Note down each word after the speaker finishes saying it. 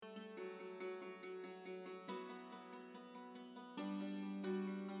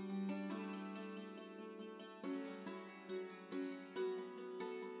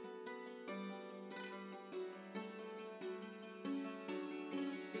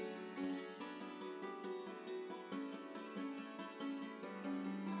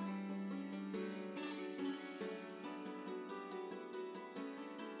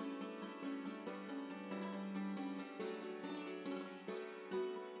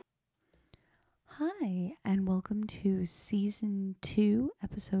welcome to Season 2,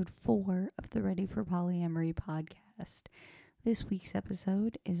 Episode 4 of the Ready for Polyamory podcast. This week's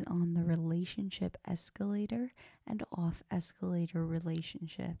episode is on the relationship escalator and off-escalator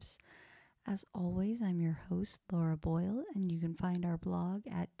relationships. As always, I'm your host, Laura Boyle, and you can find our blog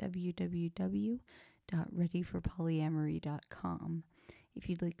at www.readyforpolyamory.com. If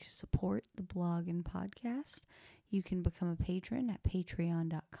you'd like to support the blog and podcast, you can become a patron at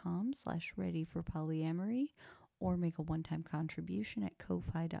patreon.com/readyforpolyamory or make a one-time contribution at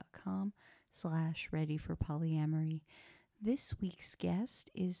ko-fi.com/readyforpolyamory. This week's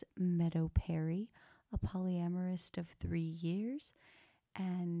guest is Meadow Perry, a polyamorist of 3 years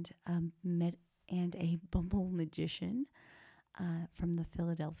and a Bumble magician from the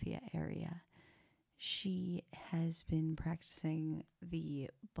Philadelphia area. She has been practicing the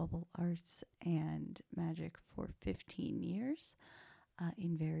bubble arts and magic for 15 years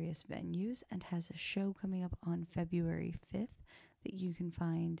in various venues and has a show coming up on February 5th that you can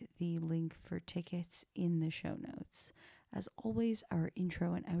find the link for tickets in the show notes. As always, our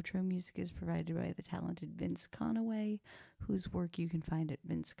intro and outro music is provided by the talented Vince Conaway, whose work you can find at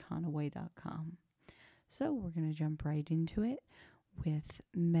vinceconaway.com. So we're going to jump right into it with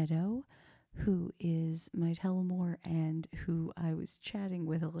Meadow, who is my Tellamore and who I was chatting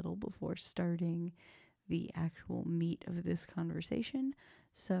with a little before starting the actual meat of this conversation.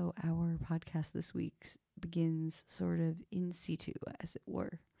 So our podcast this week begins sort of in situ, as it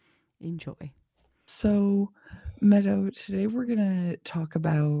were. Enjoy. So, Meadow, today we're going to talk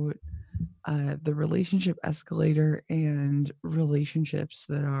about the relationship escalator and relationships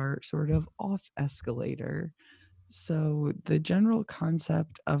that are sort of off escalator. So, the general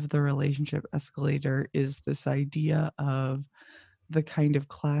concept of the relationship escalator is this idea of the kind of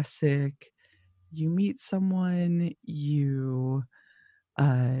classic you meet someone, you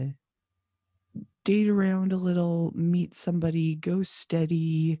date around a little, meet somebody, go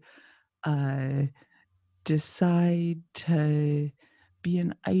steady, decide to be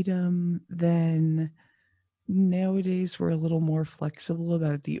an item, then nowadays we're a little more flexible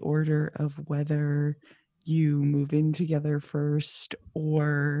about the order of whether you move in together first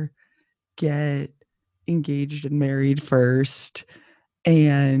or get engaged and married first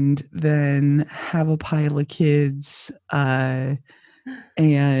and then have a pile of kids and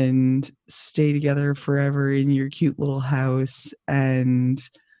stay together forever in your cute little house and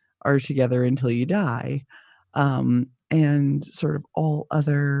are together until you die. And sort of all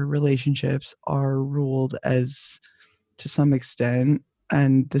other relationships are ruled as, to some extent,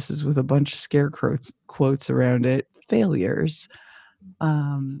 and this is with a bunch of scare quotes around it, failures.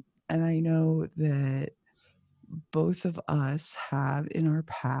 And I know that both of us have in our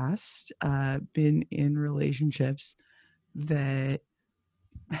past been in relationships that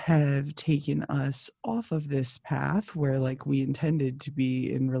have taken us off of this path where like we intended to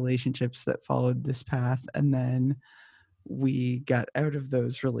be in relationships that followed this path, and then we got out of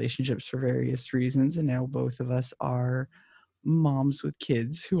those relationships for various reasons, and now both of us are moms with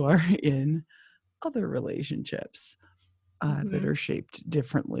kids who are in other relationships that are shaped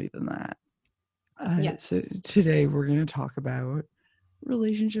differently than that. Yes. So today we're going to talk about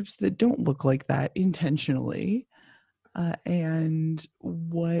relationships that don't look like that intentionally, and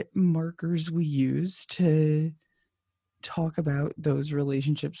what markers we use to talk about those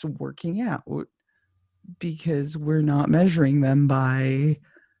relationships working out, because we're not measuring them by,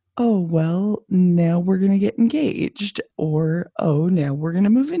 oh, well, now we're going to get engaged, or, oh, now we're going to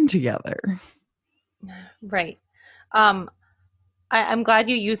move in together. Right. I'm glad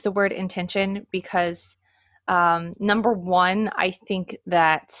you used the word intention because, number one, I think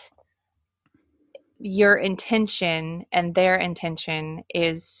that your intention and their intention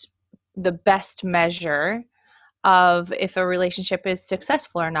is the best measure of if a relationship is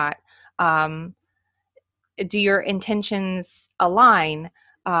successful or not. Do your intentions align?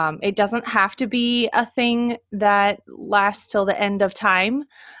 It doesn't have to be a thing that lasts till the end of time.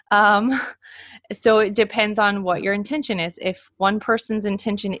 So it depends on what your intention is. If one person's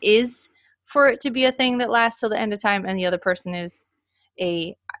intention is for it to be a thing that lasts till the end of time and the other person is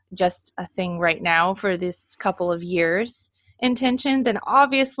just a thing right now for this couple of years intention, then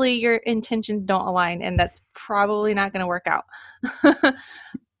obviously your intentions don't align and that's probably not going to work out.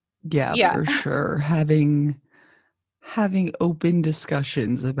 Yeah, for sure. Having open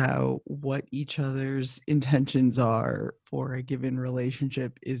discussions about what each other's intentions are for a given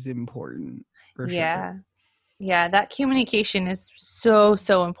relationship is important, for sure. Yeah, that communication is so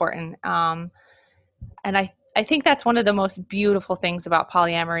important. And I think that's one of the most beautiful things about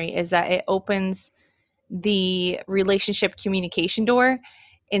polyamory is that it opens the relationship communication door.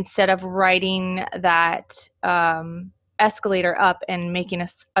 instead of writing that escalator up and making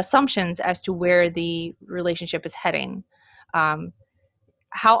assumptions as to where the relationship is heading. Um,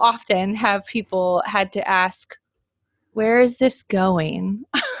 how often have people had to ask, where is this going?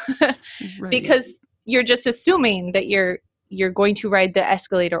 Right. Because you're just assuming that you're going to ride the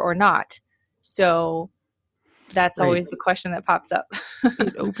escalator or not. So that's Right. always the question that pops up.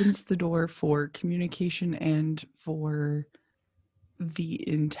 It opens the door for communication and for the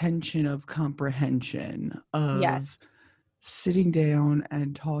intention of comprehension, of Yes. sitting down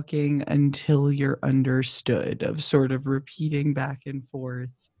and talking until you're understood, of sort of repeating back and forth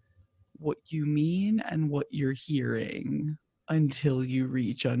what you mean and what you're hearing until you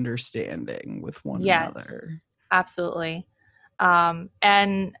reach understanding with one Yes, another. absolutely.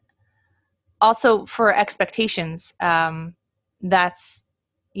 And also for expectations, that's,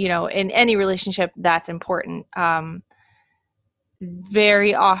 in any relationship, that's important.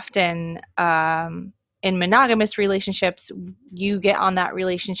 Very often, in monogamous relationships, you get on that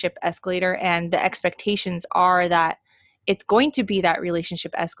relationship escalator, and the expectations are that it's going to be that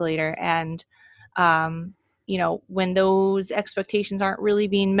relationship escalator. And, when those expectations aren't really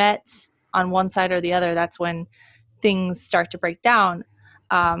being met on one side or the other, that's when things start to break down.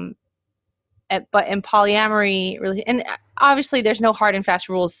 Um, but in polyamory, really, and obviously there's no hard and fast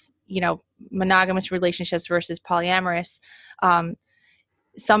rules, monogamous relationships versus polyamorous.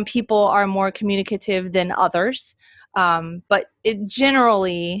 Some people are more communicative than others, but it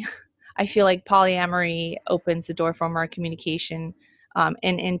generally, I feel like polyamory opens the door for more communication, and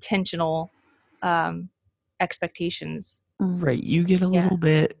intentional um, expectations. Right. You get a Yeah. little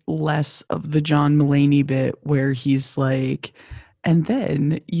bit less of the John Mulaney bit where he's like, and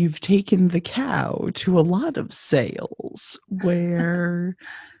then you've taken the cow to a lot of sales where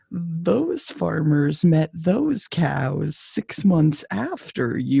those farmers met those cows 6 months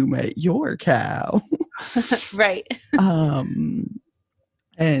after you met your cow. Right. um,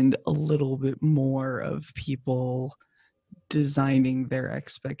 and a little bit more of people designing their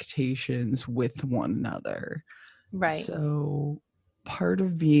expectations with one another. Right. So part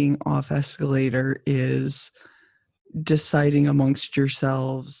of being off escalator is deciding amongst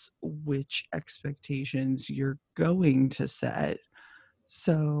yourselves which expectations you're going to set.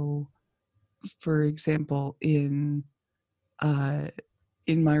 So for example, uh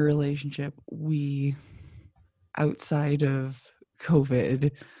in my relationship, we, outside of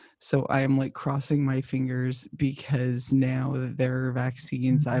COVID, so I am like crossing my fingers because now that there are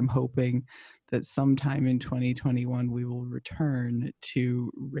vaccines, I'm hoping that sometime in 2021 we will return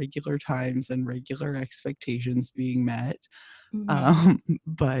to regular times and regular expectations being met. Hmm.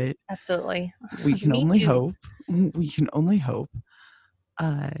 But Absolutely. we can Me only too. hope. We can only hope.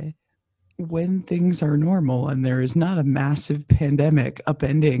 Uh, when things are normal and there is not a massive pandemic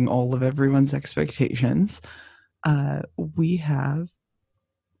upending all of everyone's expectations, we have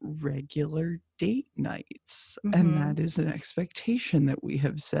regular date nights. And Hmm. that is an expectation that we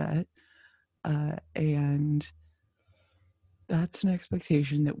have set. And that's an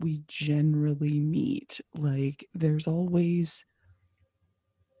expectation that we generally meet. Like, there's always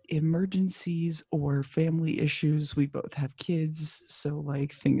emergencies or family issues. We both have kids, so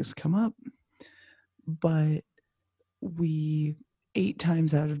like things come up. But we, 8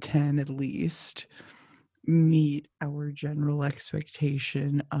 times out of 10 at least, meet our general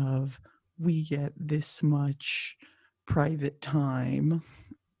expectation of we get this much private time,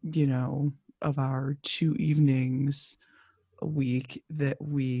 you know, of our 2 evenings a week that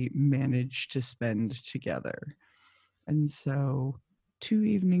we manage to spend together. And so 2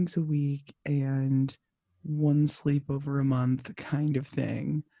 evenings a week and one sleepover a month kind of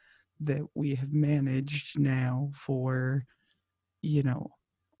thing that we have managed now for, you know,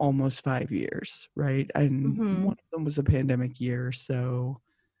 almost 5 years, right? And Hmm. one of them was a pandemic year, so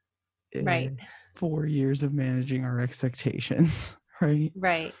Right. 4 years of managing our expectations, right?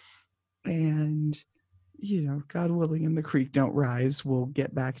 Right. And, you know, God willing, and the creek don't rise, we'll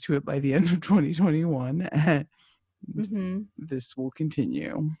get back to it by the end of 2021, and Hmm. this will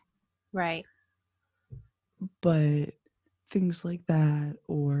continue. Right. But things like that,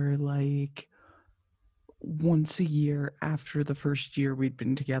 or like once a year after the first year we'd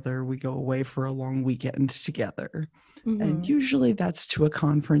been together, we go away for a long weekend together. And Hmm. usually that's to a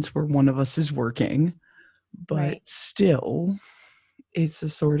conference where one of us is working, but Right. still, it's a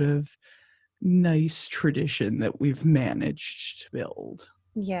sort of nice tradition that we've managed to build.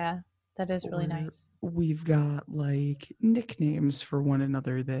 Yeah, that is really Or nice. we've got like nicknames for one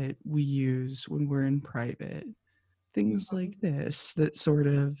another that we use when we're in private. Things Hmm. like this that sort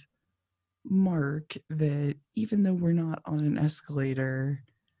of mark that even though we're not on an escalator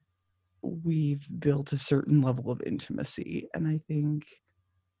we've built a certain level of intimacy. And I think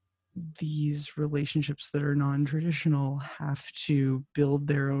these relationships that are non-traditional have to build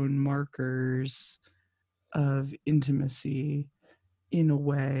their own markers of intimacy in a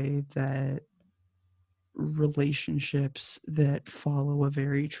way that relationships that follow a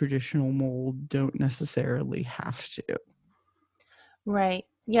very traditional mold don't necessarily have to. Right.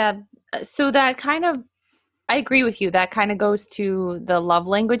 Yeah. So that kind of, I agree with you. That kind of goes to the love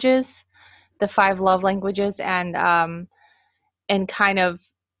languages, the five love languages, and kind of,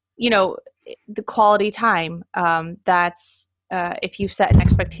 you know, the quality time. That's if you set an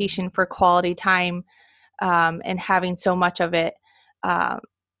expectation for quality time, and having so much of it, uh,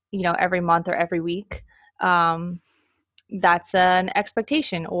 every month or every week, that's an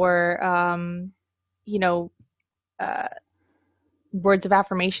expectation. Or, you know, uh, words of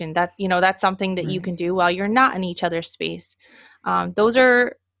affirmation, that that's something that you Right. can do while you're not in each other's space. Those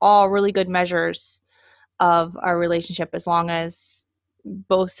are all really good measures of our relationship, as long as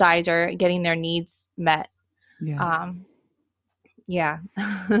both sides are getting their needs met. Yeah. um yeah.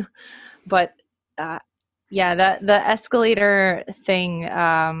 But yeah, the escalator thing,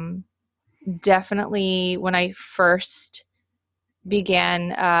 definitely when I first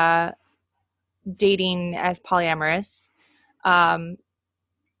began dating as polyamorous, um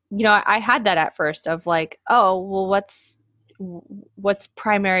I had that at first, of like, oh, well, what's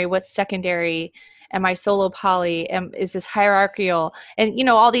primary, what's secondary, am I solo poly, is this hierarchical, and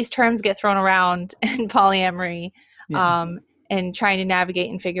all these terms get thrown around in polyamory, Yeah. um, and trying to navigate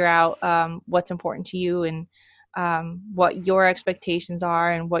and figure out what's important to you, and what your expectations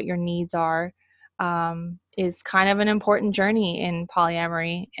are and what your needs are, is kind of an important journey in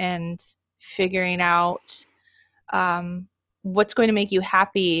polyamory, and figuring out um, what's going to make you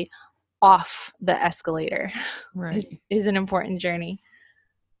happy off the escalator Right. is an important journey.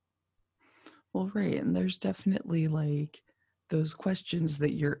 Well, right. And there's definitely like those questions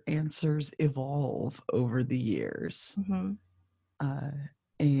that your answers evolve over the years. Mm-hmm. Uh,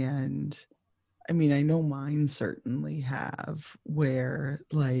 and I mean, I know mine certainly have, where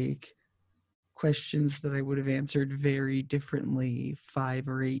like questions that I would have answered very differently 5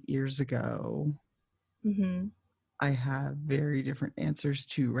 or 8 years ago, Mm-hmm. I have very different answers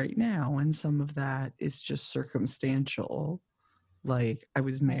to right now. And some of that is just circumstantial. Like, I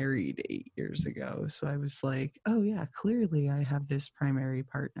was Right. married 8 years ago. So I was like, oh, yeah, clearly I have this primary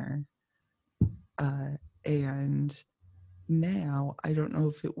partner. And now I don't know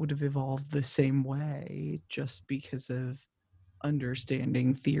if it would have evolved the same way, just because of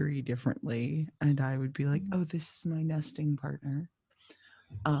understanding theory differently. And I would be like, oh, this is my nesting partner.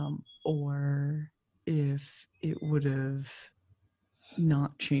 Or if it would have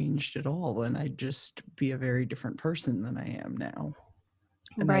not changed at all, and I'd just be a very different person than I am now.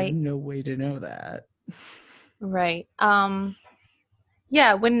 And I have Right. no way to know that. Right.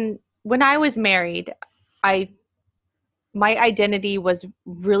 Yeah, when I was married, I my identity was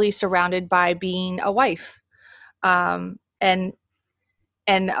really surrounded by being a wife. And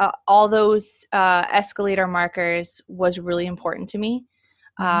all those escalator markers was really important to me.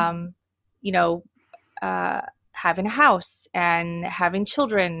 Mm-hmm. You know, uh, having a house and having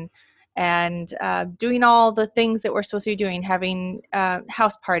children, and doing all the things that we're supposed to be doing, having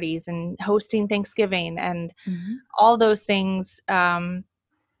house parties and hosting Thanksgiving and Mm-hmm. all those things. And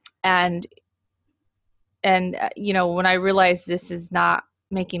when I realized this is not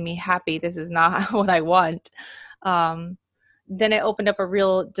making me happy, this is not what I want, um, then it opened up a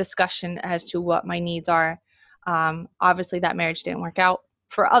real discussion as to what my needs are. Obviously, that marriage didn't work out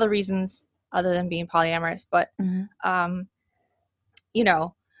for other reasons other than being polyamorous, but Mm-hmm. um, you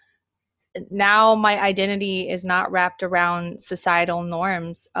know, now my identity is not wrapped around societal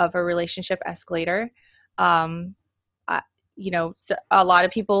norms of a relationship escalator. Um, I, so a lot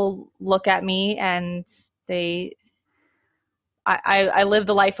of people look at me and they, I live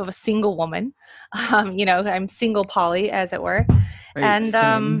the life of a single woman. I'm single poly, as it were. Right, And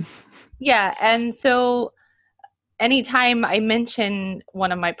same. yeah. And so anytime I mention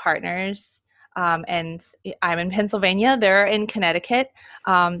one of my partners, and I'm in Pennsylvania, they're in Connecticut,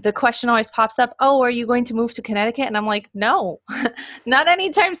 the question always pops up, oh, are you going to move to Connecticut? And I'm like, no, not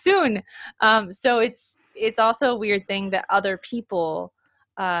anytime soon. So it's also a weird thing that other people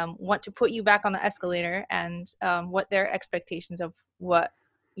want to put you back on the escalator, and what their expectations of what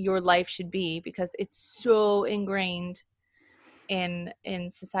your life should be, because it's so ingrained in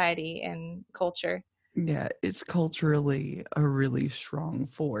society and culture. Yeah, it's culturally a really strong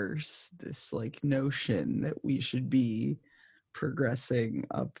force, this like notion that we should be progressing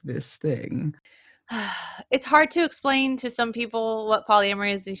up this thing. It's hard to explain to some people what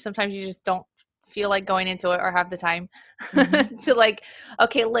polyamory is. Sometimes you just don't feel like going into it or have the time Hmm. to like,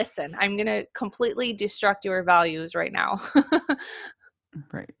 okay, listen, I'm going to completely destruct your values right now.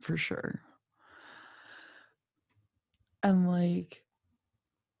 Right, for sure. And like,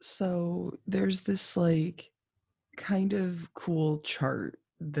 so there's this like kind of cool chart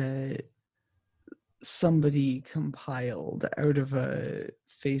that somebody compiled out of a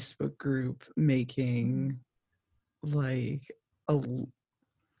Facebook group Mhm. making like a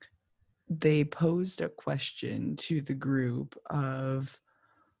they posed a question to the group of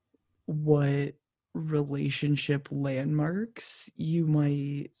what relationship landmarks you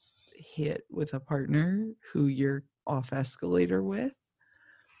might hit with a partner who you're off escalator with.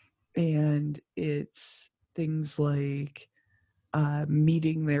 And it's things like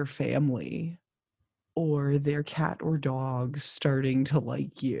meeting their family or their cat or dog starting to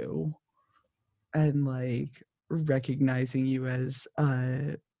like you and like recognizing you as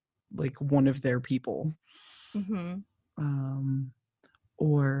like one of their people, Mhm. um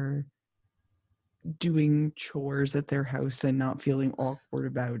or doing chores at their house and not feeling awkward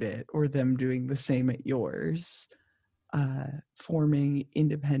about it, or them doing the same at yours, forming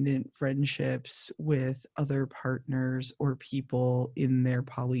independent friendships with other partners or people in their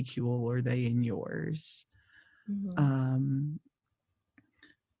polycule or they in yours, Mhm. um,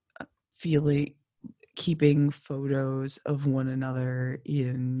 feeling keeping photos of one another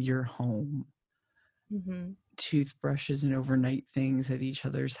in your home, Mhm. toothbrushes and overnight things at each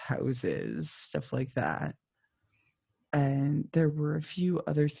other's houses, stuff like that. And there were a few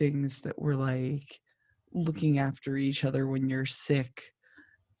other things that were like looking after each other when you're sick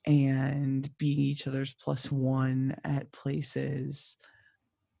and being each other's plus one at places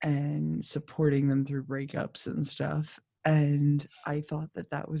and supporting them through breakups and stuff. And I thought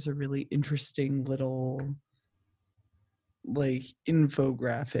that that was a really interesting little like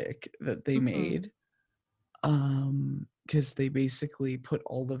infographic that they Mhm. made, because they basically put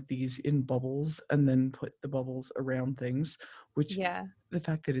all of these in bubbles and then put the bubbles around things, which Yeah. the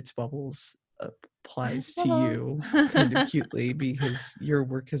fact that it's bubbles applies to Bubbles. you kind of cutely because your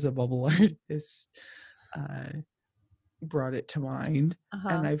work as a bubble artist uh, brought it to mind.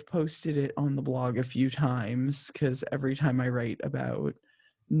 And Uh-huh. I've posted it on the blog a few times because every time I write about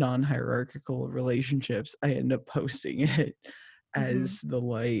non hierarchical relationships, I end up posting it Mhm. as the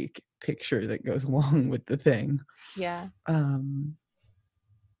like picture that goes along with the thing. Yeah. Um,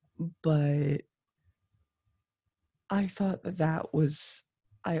 but I thought that that was,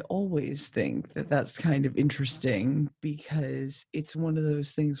 I always think that that's kind of interesting because it's one of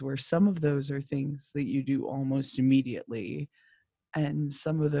those things where some of those are things that you do almost immediately. And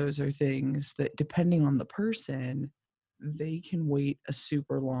some of those are things that, depending on the person, they can wait a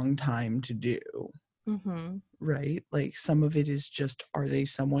super long time to do. Mhm. Right? Like some of it is just, are they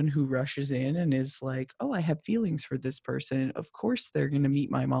someone who rushes in and is like, oh, I have feelings for this person. Of course, they're going to meet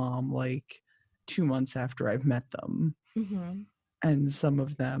my mom like 2 months after I've met them. Mhm. And some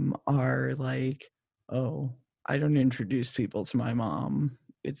of them are like, oh, I don't introduce people to my mom.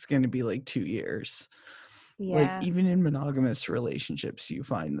 It's going to be like 2 years. Like, Yeah. even in monogamous relationships, you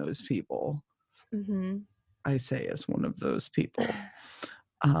find those people. Mhm. I say, as one of those people.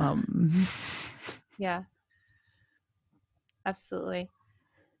 Um, Yeah, absolutely.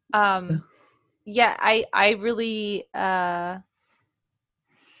 so, Yeah, I really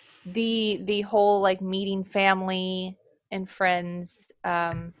the whole like meeting family and friends,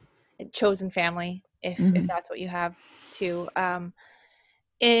 chosen family, if mhm, that's what you have too.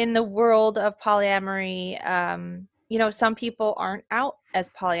 In the world of polyamory, some people aren't out as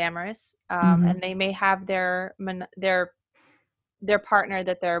polyamorous, mhm, and they may have their partner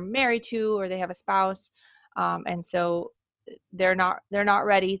that they're married to, or they have a spouse, and so they're not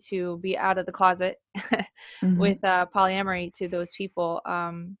ready to be out of the closet mhm, with polyamory to those people.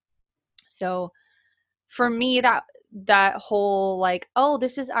 So for me, that whole like, oh,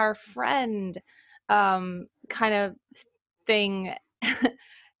 this is our friend, kind of thing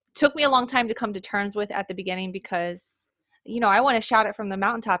took me a long time to come to terms with at the beginning, because I want to shout it from the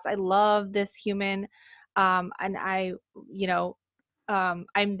mountaintops. I love this human, and you know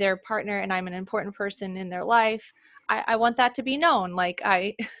I'm their partner and I'm an important person in their life. I want that to be known, like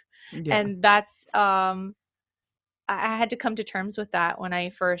I yeah, and that's I had to come to terms with that when I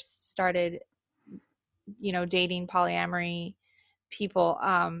first started, dating polyamory people,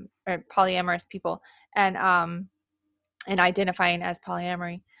 or polyamorous people, and identifying as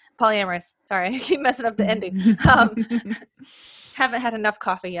polyamorous. Sorry, I keep messing up the ending. um haven't had enough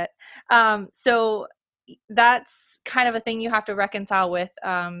coffee yet. So that's kind of a thing you have to reconcile with,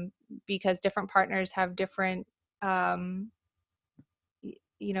 because different partners have different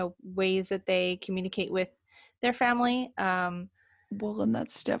ways that they communicate with their family. Well, and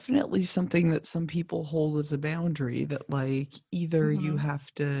that's definitely something that some people hold as a boundary, that like either you Mhm.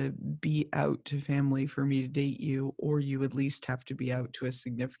 have to be out to family for me to date you, or you at least have to be out to a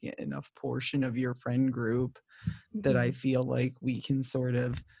significant enough portion of your friend group that I Mhm. feel like we can sort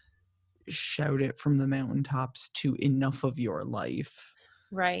of shout it from the mountaintops to enough of your life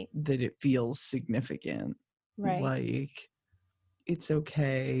Right. that it feels significant. Right. Like, it's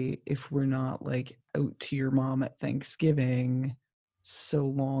okay if we're not like out to your mom at Thanksgiving, so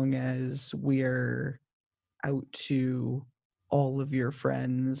long as we're out to all of your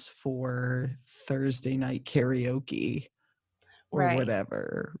friends for Thursday night karaoke or Right.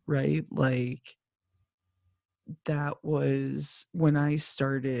 whatever, right? Like, that was when I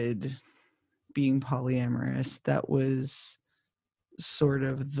started being polyamorous, that was sort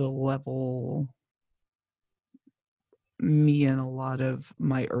of the level me and a lot of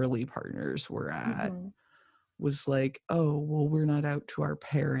my early partners were at. Mhm. Was like, oh, well, we're not out to our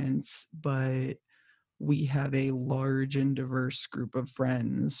parents, but we have a large and diverse group of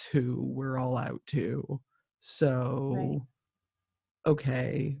friends who we're all out to. Right. So,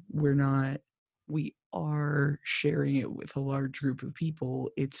 okay, we are sharing it with a large group of people.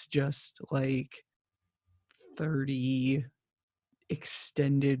 It's just like 30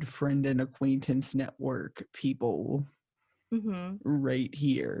 extended friend and acquaintance network people Mhm. right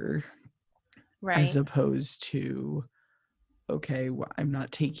here, as Right. opposed to, okay, well, I'm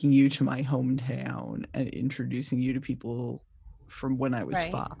not taking you to my hometown and introducing you to people from when I was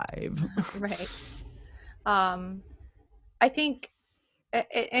Right. 5. Right. Um, I think,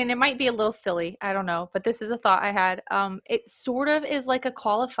 and it might be a little silly, I don't know, but this is a thought I had. It sort of is like a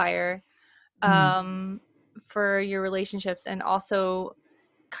qualifier Mm. um, for your relationships, and also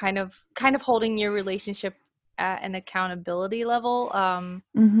kind of holding your relationship at an accountability level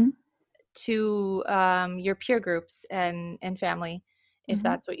Mhm. to your peer groups and family, if Mhm.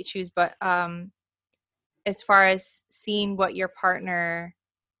 that's what you choose. But as far as seeing what your partner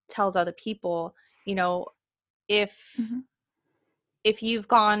tells other people, you know, if Mhm. if you've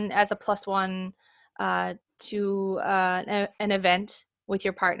gone as a plus one to an event with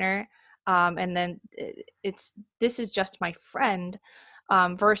your partner, and then it's this is just my friend,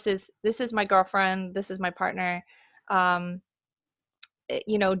 versus this is my girlfriend, this is my partner. Um,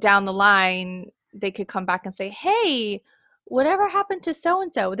 Down the line, they could come back and say, "Hey, whatever happened to so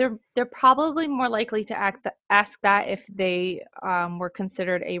and so?" They're probably more likely to ask that if they were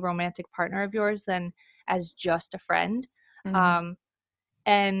considered a romantic partner of yours than as just a friend. Mhm. Um,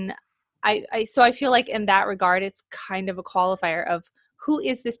 and I feel like in that regard it's kind of a qualifier of who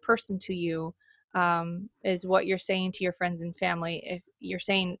is this person to you, is what you're saying to your friends and family. If you're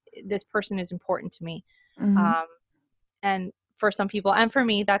saying this person is important to me, Mhm. um, and for some people and for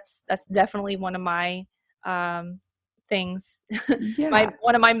me, that's definitely one of my um, things. My Yeah,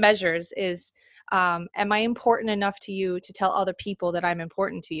 one of my measures is, am I important enough to you to tell other people that I'm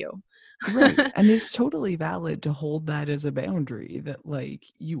important to you? right. And it's totally valid to hold that as a boundary, that like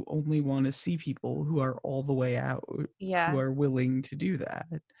you only want to see people who are all the way out, who Yeah. are willing to do that.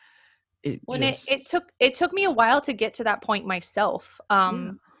 It When it just, took me a while to get to that point myself.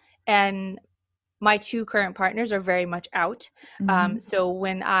 yeah. And my two current partners are very much out. Mhm. So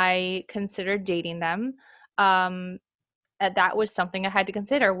when I considered dating them, um, that was something I had to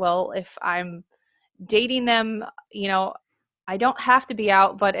consider. Well, if I'm dating them, I don't have to be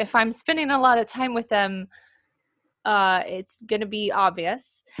out, but if I'm spending a lot of time with them, it's going to be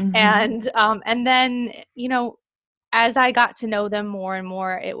obvious. Mhm. And then, as I got to know them more and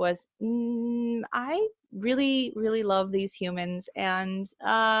more, it was, I really, really love these humans, and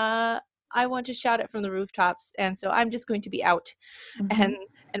I want to shout it from the rooftops. And so I'm just going to be out and Mhm.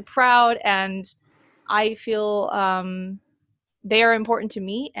 and proud, and I feel they are important to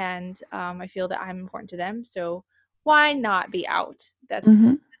me, and I feel that I'm important to them. So why not be out?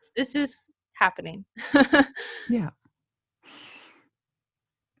 Mhm. This is happening. Yeah.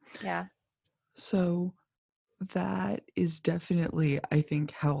 Yeah. So that is definitely, I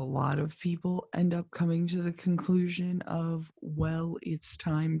think, how a lot of people end up coming to the conclusion of, well, it's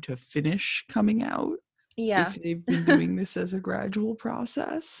time to finish coming out, Yeah. if they've been doing this as a gradual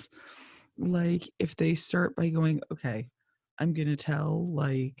process. Like, if they start by going, okay, I'm going to tell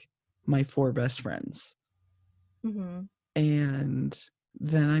like my 4 best friends, Hmm. and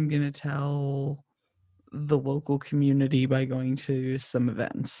then I'm going to tell the local community by going to some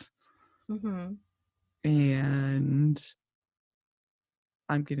events, Hmm. and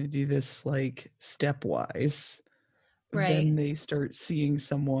I'm going to do this like stepwise. Right. then they start seeing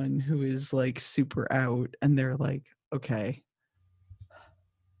someone who is like super out and they're like, okay,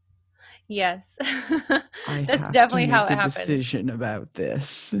 Yes. I That's have to definitely how make it a happens. decision about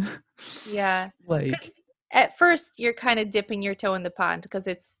this. Yeah. Like, Because at first you're kind of dipping your toe in the pond because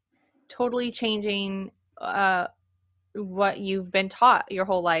it's totally changing uh, what you've been taught your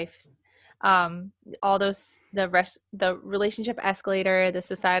whole life. Um, all those, the relationship escalator, the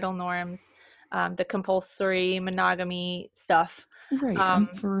societal norms, the compulsory monogamy stuff. right. Um,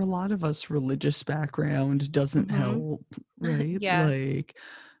 And for a lot of us, religious background doesn't mhm. help, right? Yeah. Like,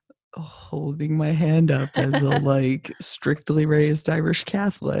 holding my hand up as a like strictly raised Irish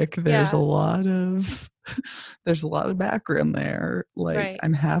Catholic, there's a Yeah. lot of there's a lot of background there. Like, Right.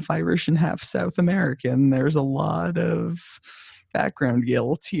 I'm half Irish and half South American. There's a lot of background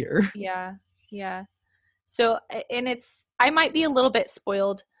guilt here. Yeah. Yeah. So, and I might be a little bit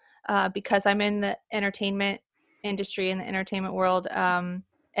spoiled because I'm in the entertainment industry, in the entertainment world, and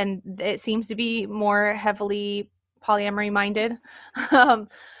it seems to be more heavily polyamory minded. um,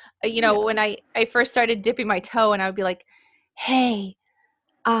 Yeah. when I first started dipping my toe, and I would be like, "Hey,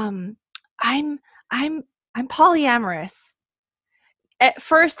 um, I'm I'm I'm polyamorous." At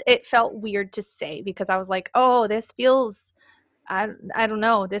first, it felt weird to say because I was like, "Oh, this feels I don't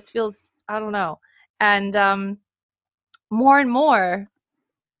know. This feels I don't know," and more and more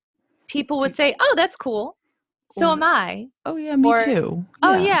people would say, "Oh, that's cool. So am Or, I." oh yeah, me Or, too.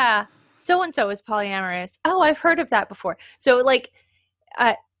 "Oh Yeah. yeah, so and so is polyamorous. Oh, I've heard of that before." So like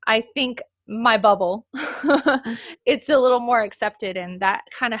I I think my bubble it's a little more accepted, and that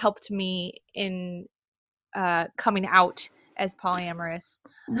kind of helped me in coming out as polyamorous.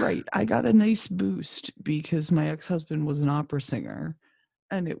 Right. I got a nice boost because my ex-husband was an opera singer.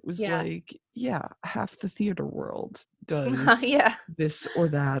 And it was Yeah. like, yeah, half the theater world does Yeah. this or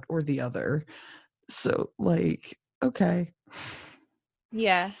that or the other. So, like, okay.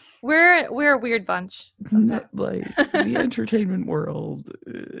 Yeah. We're a weird bunch No, sometimes. like, the entertainment world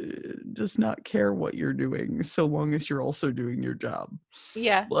does not care what you're doing so long as you're also doing your job.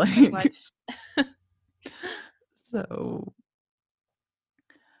 Yeah, pretty Like, much. so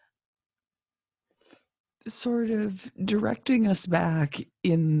sort of directing us back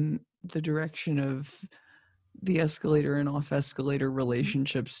in the direction of the escalator and off escalator Mhm.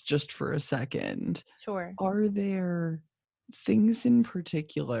 relationships just for a second. Sure. Are there things in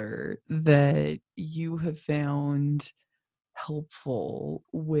particular that you have found helpful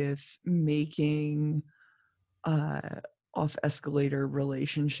with making uh, off escalator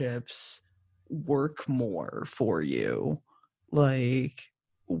relationships work more for you? Like,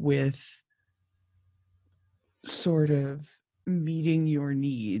 with sort of meeting your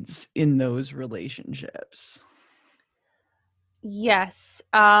needs in those relationships? Yes.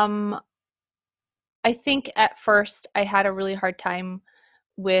 I think at first I had a really hard time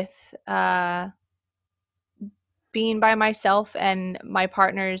with being by myself and my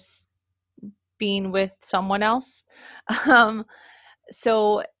partner's being with someone else. Um,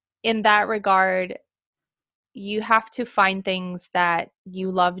 so, in that regard, you have to find things that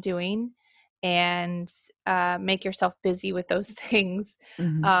you love doing and make yourself busy with those things.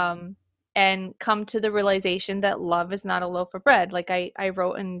 Hmm. Um, and come to the realization that love is not a loaf of bread. Like I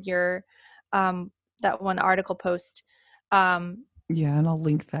wrote in your um, that one article post. Um, Yeah, and I'll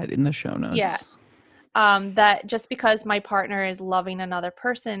link that in the show yeah, notes. that just because my partner is loving another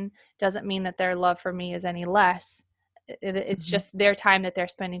person doesn't mean that their love for me is any less. It's Mhm. just their time that they're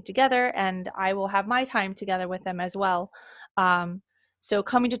spending together, and I will have my time together with them as well. Um, so,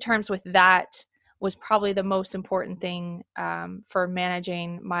 coming to terms with that was probably the most important thing for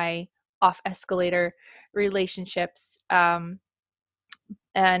managing my off escalator relationships.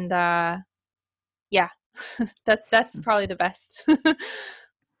 And yeah, that's probably the best.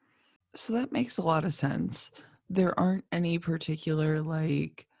 So that makes a lot of sense. There aren't any particular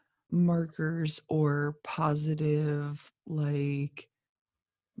like markers or positive like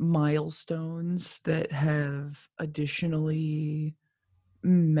milestones that have additionally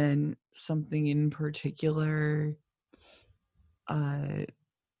meant something in particular uh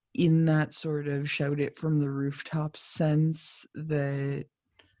in that sort of shout it from the rooftops sense that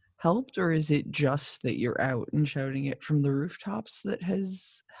helped, or is it just that you're out and shouting it from the rooftops that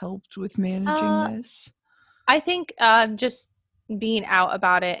has helped with managing uh, this? I think just being out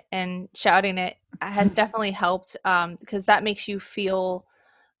about it and shouting it has definitely helped because that makes you feel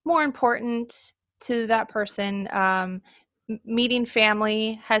more important to that person. Meeting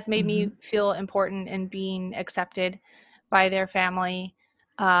family has made me Mhm. feel important and being accepted by their family.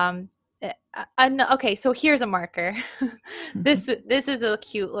 Um, okay, so here's a marker. Mhm. This is a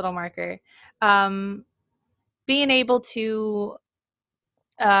cute little marker. Um, being able to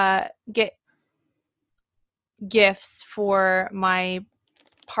get gifts for my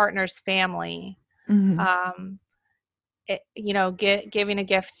partner's family, Mhm. um, giving a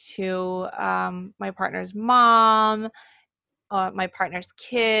gift to my partner's mom, my partner's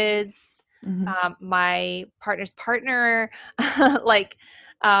kids, Mhm. my partner's partner, like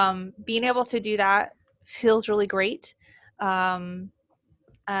being able to do that feels really great. Um,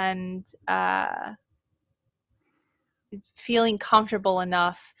 and feeling comfortable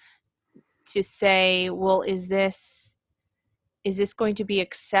enough to say, well, is this going to be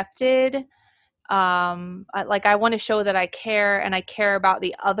accepted? Like I want to show that I care, and I care about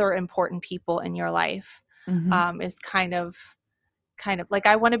the other important people in your life. Mhm. Is kind of like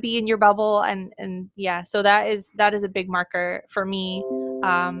I want to be in your bubble, and yeah, so that is a big marker for me.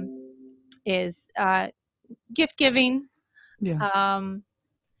 Is gift giving. Yeah. um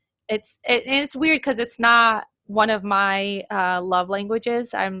and it's weird because it's not one of my love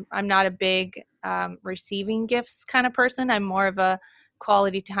languages. I'm not a big receiving gifts kind of person. I'm more of a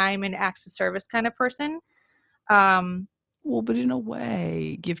quality time and acts of service kind of person. um Well, but in a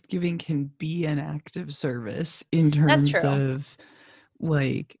way, gift giving can be an act of service in that's terms true. of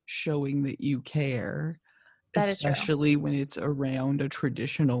like showing that you care, That is true. especially when it's around a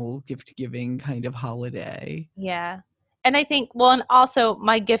traditional gift giving kind of holiday. Yeah. And I think, well, and also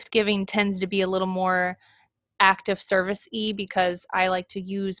my gift giving tends to be a little more active service-y because I like to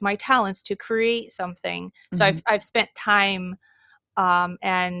use my talents to create something. So Mhm. I've spent time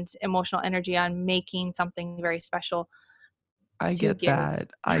and emotional energy on making something very special I to get give.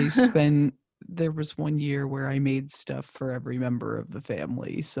 that. There was one year where I made stuff for every member of the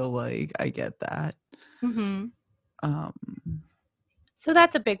family, so like I get that. Hmm. Um, So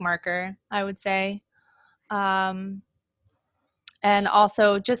that's a big marker, I would say. Um, and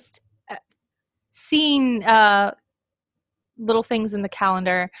also just seeing little things in the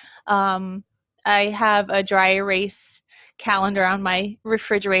calendar. Um, I have a dry erase calendar on my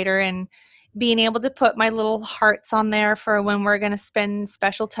refrigerator, and being able to put my little hearts on there for when we're going to spend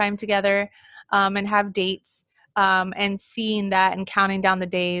special time together, and have dates, and seeing that and counting down the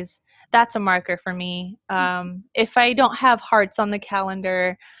days, that's a marker for me. If I don't have hearts on the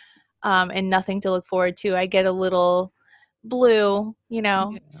calendar, and nothing to look forward to, I get a little blue, yeah.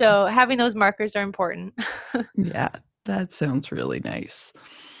 so having those markers are important. Yeah, that sounds really nice.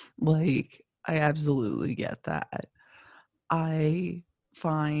 Like, I absolutely get that. I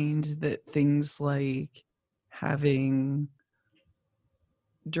find that things like having,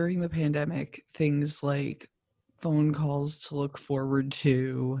 during the pandemic, things like phone calls to look forward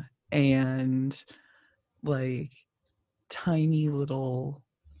to and like tiny little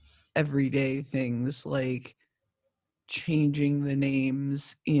everyday things like changing the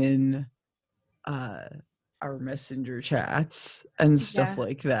names in uh our messenger chats and stuff Yeah.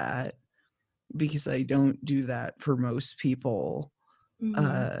 like that, because I don't do that for most people,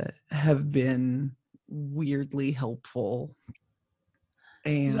 Hmm. have been weirdly helpful.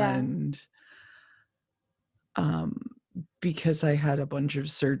 Yeah. And um because I had a bunch of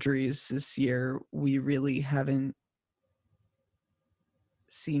surgeries this year, we really haven't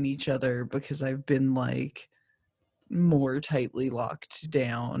seen each other because I've been like more tightly locked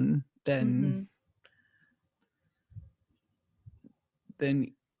down Hmm.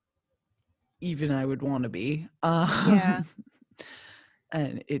 than even I would want to be. Yeah.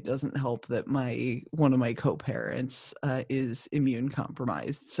 And it doesn't help that my one of my co-parents is immune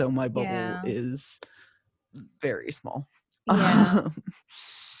compromised, so my bubble Yeah. is very small. Yeah.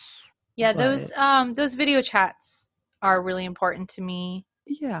 Yeah, But those video chats are really important to me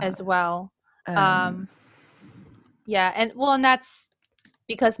yeah, as well. and Um yeah, and that's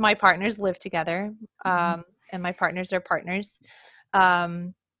because my partners live together, mhm, and my partners are partners.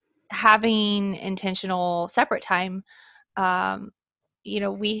 Um Having intentional separate time, um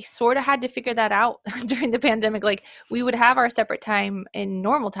we sort of had to figure that out during the pandemic. Like we would have our separate time in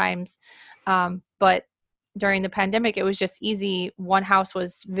normal times, but during the pandemic, it was just easy. One house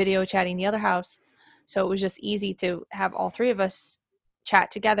was video chatting the other house, so it was just easy to have all three of us chat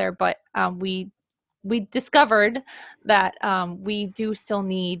together. But we discovered that we do still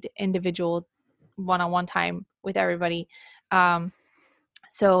need individual one-on-one time with everybody.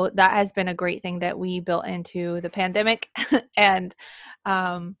 So that has been a great thing that we built into the pandemic. And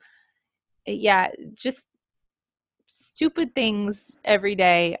um, yeah, just stupid things every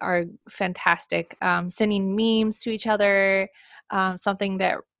day are fantastic. Sending memes to each other, something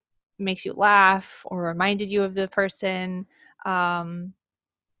that makes you laugh or reminded you of the person, um,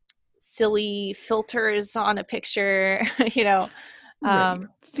 silly filters on a picture, you know. Right.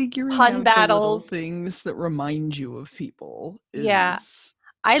 Figuring Pun out the little battles. things that remind you of people Yeah. is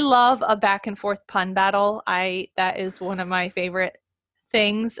I love a back and forth pun battle. I That is one of my favorite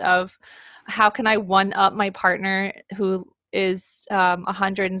things of how can I one up my partner who is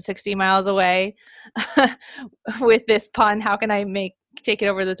 160 miles away with this pun? How can I take it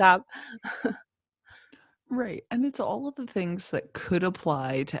over the top? right. And it's all of the things that could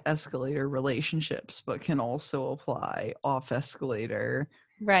apply to escalator relationships, but can also apply off escalator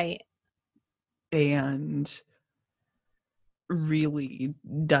Right. and really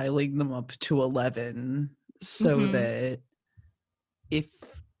dialing them up to 11 so Mm-hmm. that if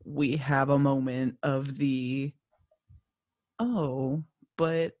we have a moment of the, oh,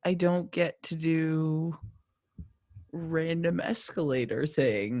 but I don't get to do random escalator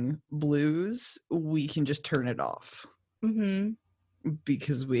thing blues, we can just turn it off Mm-hmm.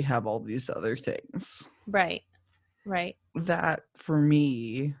 because we have all these other things. Right. Right. That for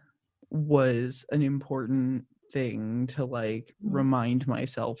me was an important thing to like Mm. remind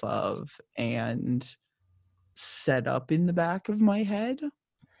myself of and set up in the back of my head.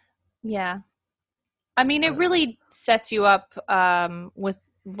 Yeah. I mean, it Uh, really sets you up with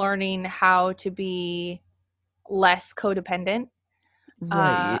learning how to be less codependent uh,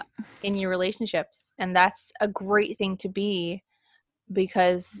 right. in your relationships. And that's a great thing to be,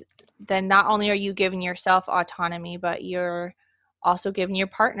 because then not only are you giving yourself autonomy, but you're also giving your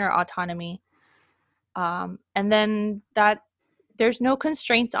partner autonomy. And then that there's no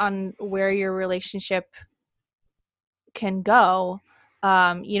constraints on where your relationship can go.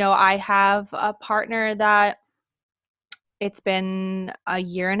 I have a partner that it's been a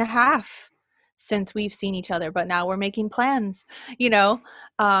year and a half since we've seen each other, but now we're making plans, you know?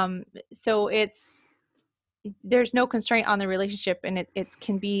 So there's no constraint on the relationship, and it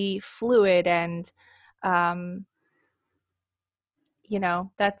can be fluid. And, um,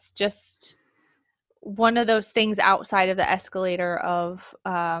 that's just one of those things outside of the escalator of,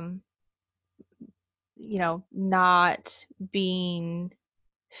 not being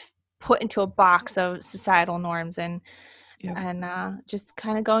put into a box of societal norms, and Yep. just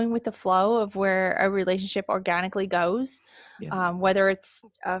kind of going with the flow of where a relationship organically goes, Yep. whether it's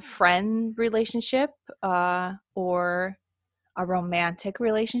a friend relationship or a romantic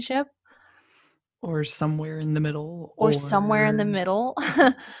relationship Or somewhere in the middle, or somewhere in the or middle.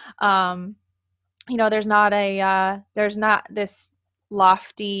 um, there's not this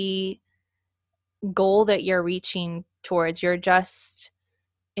lofty goal that you're reaching towards. You're just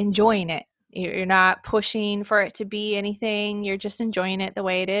enjoying it. You're not pushing for it to be anything. You're just enjoying it the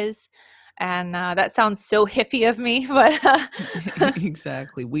way it is. And that sounds so hippie of me, but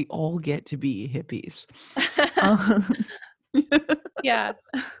exactly. We all get to be hippies. Um, yeah.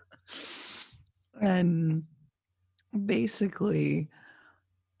 and basically,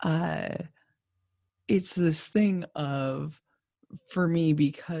 uh, it's this thing of, for me,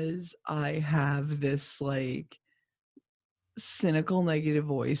 because I have this like cynical negative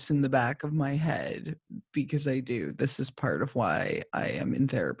voice in the back of my head, because I do. This is part of why I am in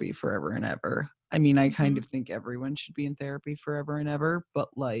therapy forever and ever. I mean, I kind Mhm. of think everyone should be in therapy forever and ever, but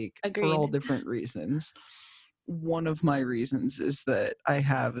like for all Agreed. different reasons. One of my reasons is that I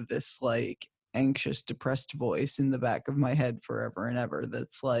have this like anxious, depressed voice in the back of my head forever and ever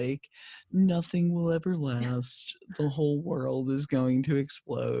that's like, nothing will ever last. The whole world is going to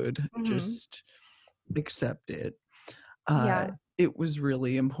explode. Hmm. Just accept it. uh, Yeah. it was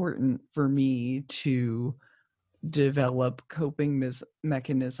really important for me to develop coping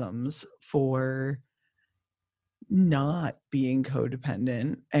mechanisms for not being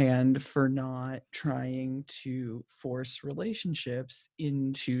codependent and for not trying to force relationships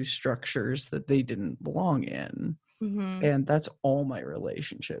into structures that they didn't belong in. Hmm. And that's all my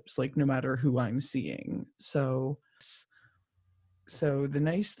relationships, like no matter who I'm seeing. So the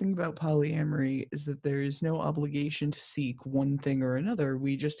nice thing about polyamory is that there is no obligation to seek one thing or another.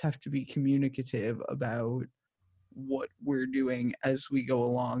 We just have to be communicative about what we're doing as we go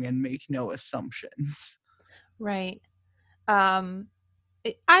along and make no assumptions. Right. Um,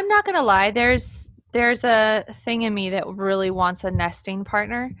 I'm not gonna lie. There's a thing in me that really wants a nesting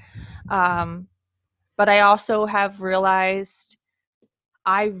partner, um, but I also have realized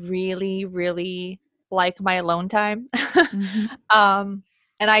I really, really like my alone time. Mm-hmm. um,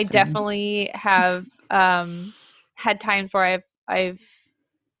 and I Same. definitely have had times where I've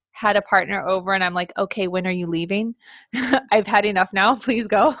had a partner over and I'm like, okay, when are you leaving? I've had enough now. Please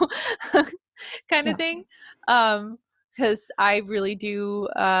go, kind of Yeah. thing. Because I really do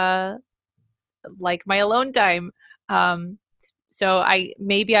like my alone time. Um, So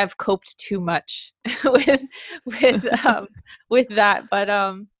I've coped too much with with that,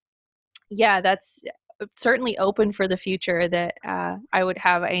 but yeah, that's certainly open for the future that I would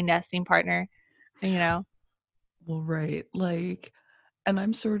have a nesting partner, you know. Well, right. Like, and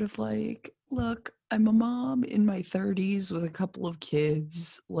I'm sort of like, look, I'm a mom in my 30s with a couple of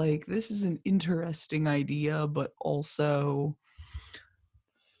kids. Like, this is an interesting idea, but also,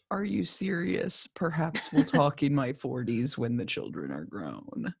 are you serious? Perhaps we'll talk in my 40s when the children are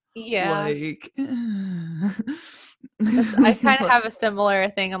grown. Yeah. Like, That's I kind of have a similar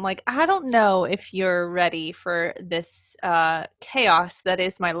thing. I'm like, I don't know if you're ready for this chaos that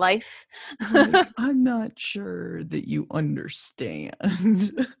is my life. like, I'm not sure that you understand.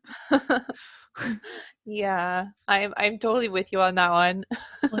 Yeah, I'm totally with you on that one.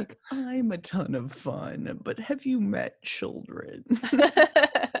 Like, I'm a ton of fun, but have you met children?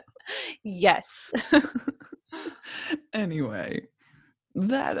 Yes. Anyway,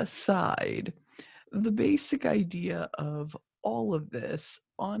 that aside, the basic idea of all of this,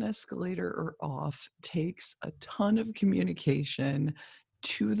 on escalator or off, takes a ton of communication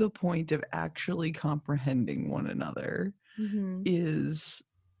to the point of actually comprehending one another, Hmm. is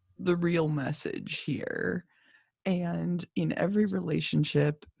the real message here. And in every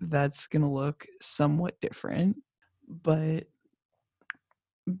relationship, that's going to look somewhat different. But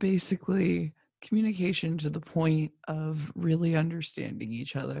basically, communication to the point of really understanding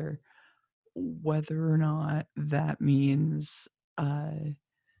each other, whether or not that means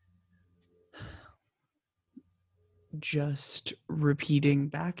just repeating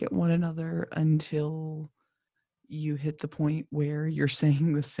back at one another until you hit the point where you're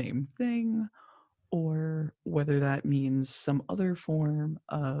saying the same thing, or whether that means some other form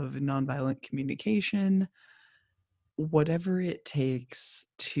of nonviolent communication, whatever it takes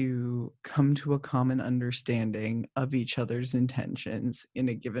to come to a common understanding of each other's intentions in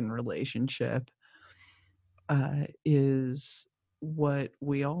a given relationship is what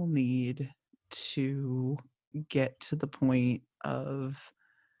we all need to get to the point of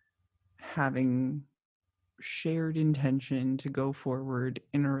having shared intention to go forward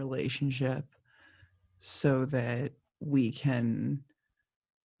in a relationship so that we can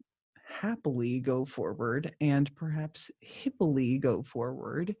happily go forward and perhaps hippily go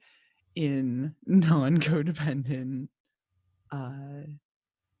forward in non-codependent uh,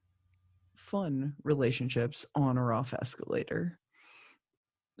 fun relationships on or off escalator.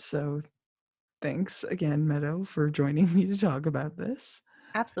 So thanks again, Meadow, for joining me to talk about this.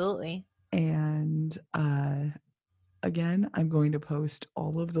 Absolutely. And again, I'm going to post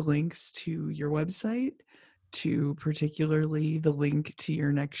all of the links to your website, to particularly the link to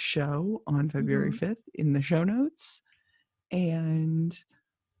your next show on February Hmm. 5th in the show notes. And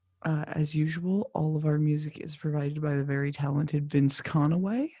as usual, all of our music is provided by the very talented Vince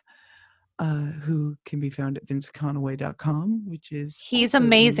Conaway, who can be found at vinceconaway.com, which is He's also in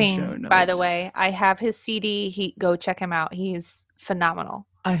the show amazing, by the notes. way. I have his CD. Go check him out. He's phenomenal.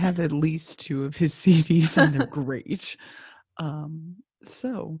 I have at least 2 of his CDs, and they're great.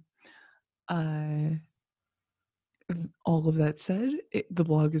 So, all of that said, the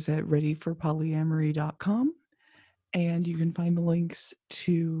blog is at readyforpolyamory.com, and you can find the links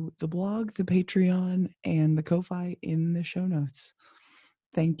to the blog, the Patreon, and the Ko-Fi in the show notes.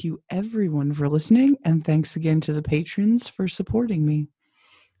 Thank you, everyone, for listening, and thanks again to the patrons for supporting me.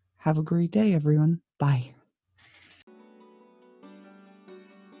 Have a great day, everyone. Bye.